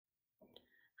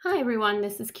Hi everyone,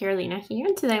 this is Carolina here,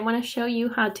 and today I want to show you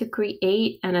how to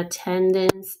create an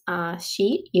attendance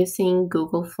sheet using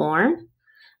Google Form.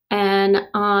 And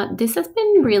this has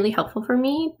been really helpful for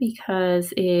me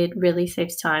because it really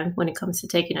saves time when it comes to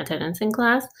taking attendance in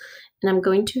class. And I'm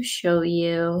going to show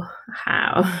you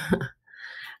how.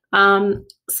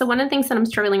 So one of the things that I'm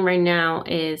struggling right now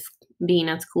is being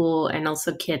at school and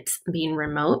also kids being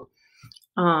remote.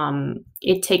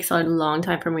 It takes a long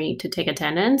time for me to take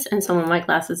attendance, and some of my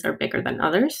classes are bigger than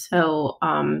others. So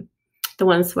the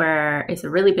ones where it's a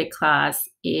really big class,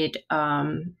 it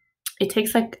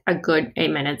takes like a good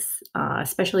 8 minutes,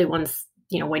 especially once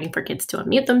waiting for kids to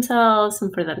unmute themselves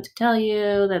and for them to tell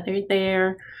you that they're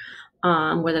there,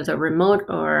 whether they're remote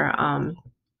or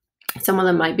some of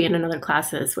them might be in another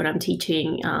classes when I'm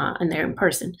teaching and they're in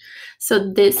person.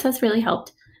 So this has really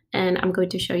helped, and I'm going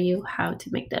to show you how to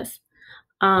make this.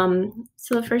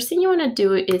 So the first thing you want to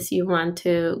do is you want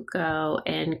to go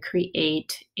and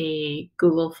create a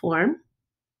Google form.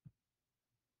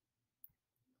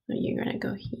 So you're going to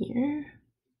go here.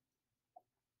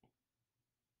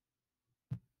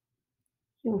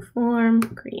 Google form,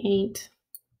 create.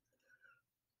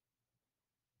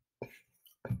 All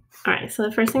right, so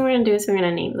the first thing we're going to do is we're going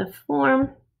to name the form.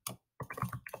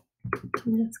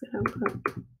 I'm just going to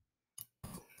put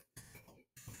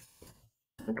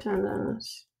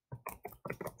attendance.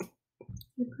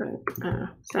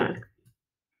 Sorry.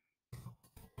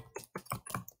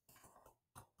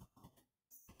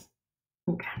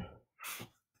 Okay.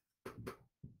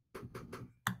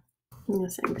 And the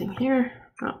same thing here.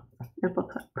 Oh,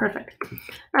 perfect. All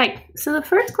right. So the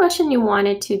first question you want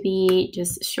it to be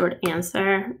just short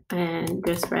answer and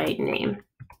just write name.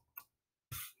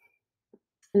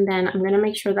 And then I'm going to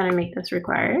make sure that I make this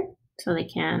required so they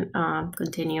can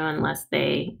continue unless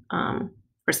they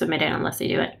or submit it unless they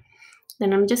do it.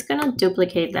 Then I'm just going to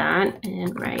duplicate that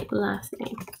and write last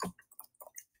name.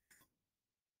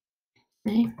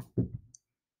 Okay.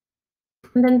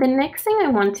 And then the next thing I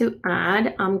want to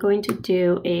add, I'm going to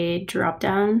do a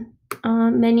drop-down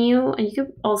menu. And you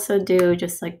could also do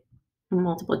just like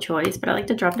multiple choice, but I like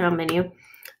the drop-down menu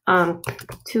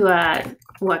to add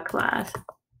what class.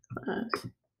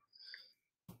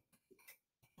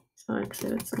 So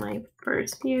it's my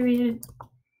first period,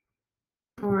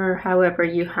 or however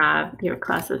you have your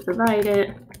classes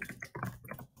divided.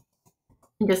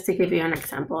 And just to give you an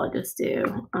example, I'll just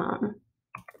do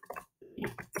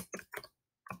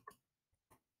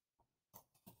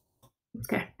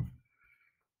okay.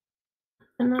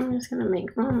 And I'm just gonna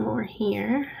make one more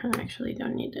here. I actually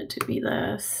don't need it to be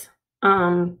this.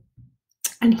 And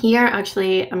here,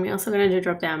 actually, I'm also gonna do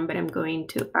drop down, but I'm going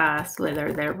to ask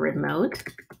whether they're remote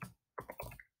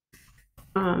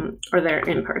or they're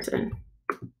in person.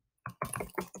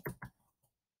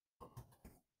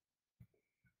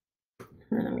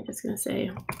 And I'm just gonna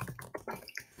say,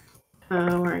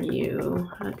 how are you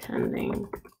attending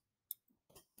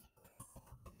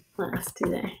class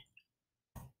today?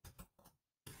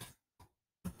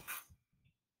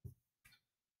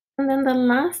 And then the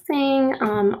last thing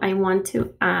I want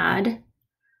to add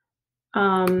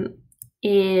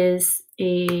is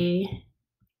a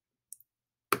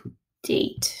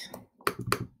date.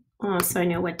 So I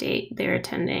know what date they're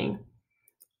attending.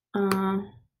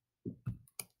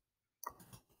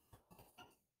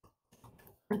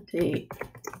 What date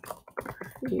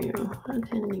are you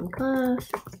attending class?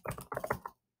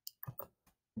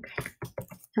 Okay.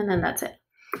 And then that's it.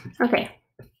 Okay.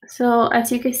 So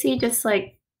as you can see, just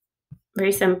like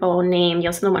very simple name. You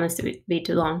also don't want this to be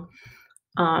too long.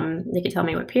 They can tell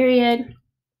me what period,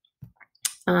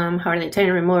 how are they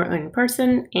attending, remote or in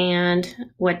person, and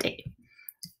what date.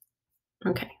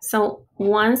 Okay, so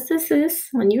once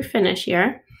when you finish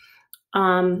here,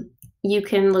 you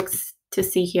can look to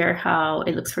see here how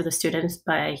it looks for the students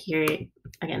by here.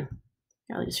 Again,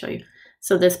 I'll just show you.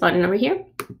 So this button over here,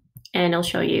 and it'll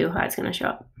show you how it's going to show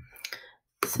up.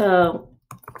 So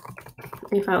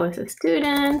if I was a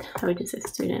student, I would just say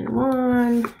student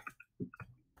 1.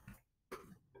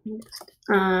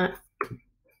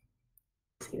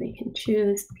 See, they can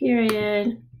choose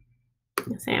period.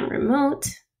 Say I'm remote,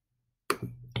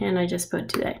 and I just put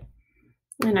today,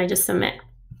 and I just submit.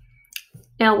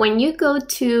 Now, when you go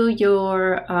to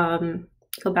your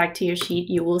go back to your sheet,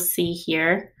 you will see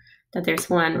here that there's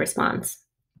one response,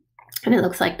 and it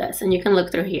looks like this, and you can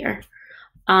look through here.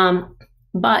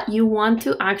 But you want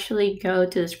to actually go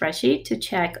to the spreadsheet to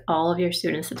check all of your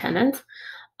students' attendance.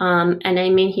 And I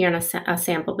mean here in a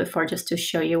sample before, just to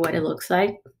show you what it looks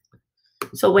like.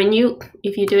 So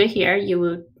if you do it here, you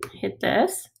would hit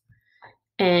this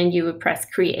and you would press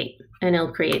create, and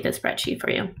it'll create the spreadsheet for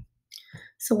you.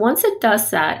 So once it does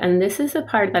that, and this is the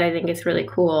part that I think is really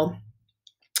cool.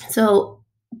 So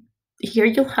here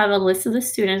you'll have a list of the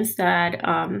students that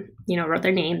wrote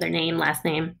their name, last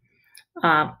name,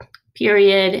 uh,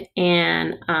 period,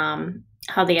 and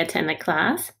how they attended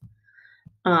class.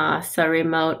 So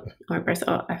remote or person.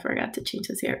 Oh, I forgot to change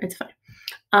this here. It's fine.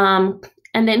 Um,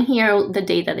 and then here the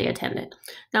date that they attended.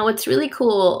 Now, what's really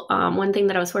cool, one thing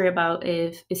that I was worried about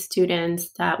is students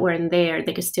that weren't there,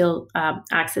 they could still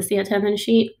access the attendance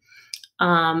sheet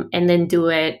and then do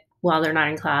it while they're not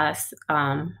in class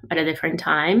at a different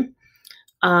time.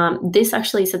 This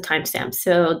actually is a timestamp.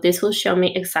 So this will show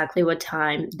me exactly what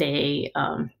time they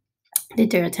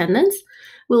did their attendance.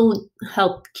 Will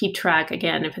help keep track,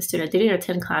 again, if a student didn't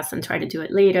attend class and try to do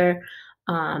it later,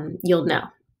 you'll know.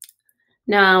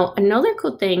 Now, another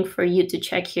cool thing for you to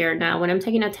check here now, when I'm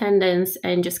taking attendance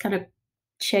and just kind of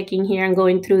checking here and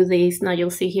going through these, now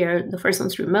you'll see here the first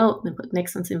one's remote, the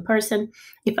next one's in person.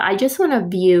 If I just want to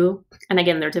view, and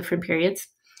again, they're different periods.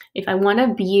 If I want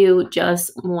to view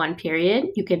just one period,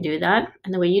 you can do that.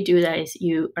 And the way you do that is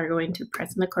you are going to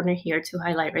press in the corner here to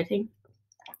highlight everything.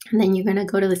 And then you're going to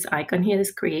go to this icon here,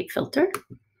 this create filter.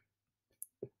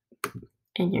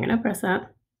 And you're going to press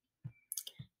that.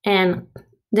 And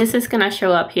this is going to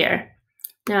show up here.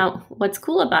 Now, what's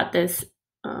cool about this,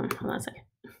 hold on a second.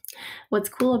 What's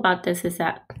cool about this is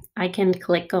that I can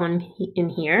click on in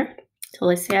here. So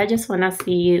let's say I just want to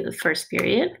see the first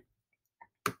period.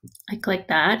 I click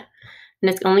that,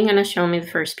 and it's only going to show me the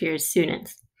first period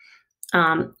students.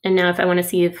 And now if I want to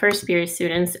see the first period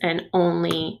students and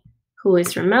only who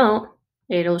is remote,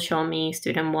 it'll show me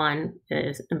student 1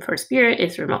 is in first period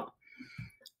is remote.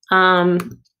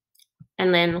 And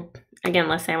then again,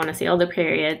 let's say I want to see all the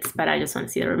periods, but I just want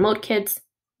to see the remote kids.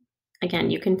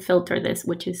 Again, you can filter this,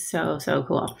 which is so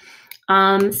cool.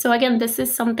 So again, this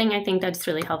is something I think that's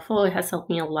really helpful. It has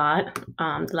helped me a lot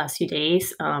the last few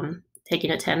days taking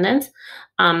attendance.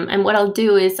 And what I'll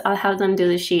do is I'll have them do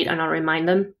the sheet and I'll remind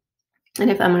them.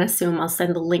 And if I'm going to Zoom, I'll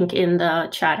send the link in the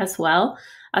chat as well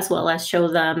as show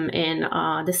them in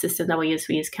the system that we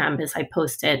use Canvas. I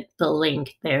posted the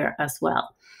link there as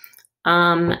well.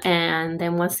 And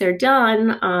then once they're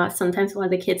done, sometimes one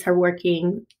of the kids are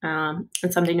working on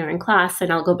something during class,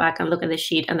 and I'll go back and look at the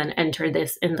sheet and then enter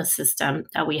this in the system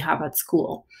that we have at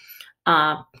school.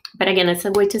 But again, it's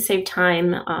a way to save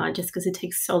time just because it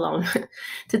takes so long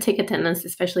to take attendance,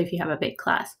 especially if you have a big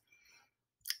class.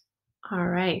 All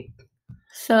right.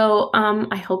 So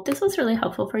I hope this was really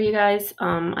helpful for you guys.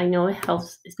 I know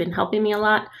it's been helping me a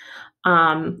lot.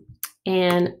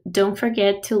 And don't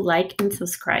forget to like and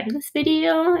subscribe to this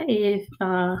video if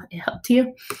it helped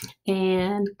you.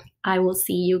 And I will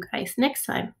see you guys next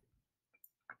time.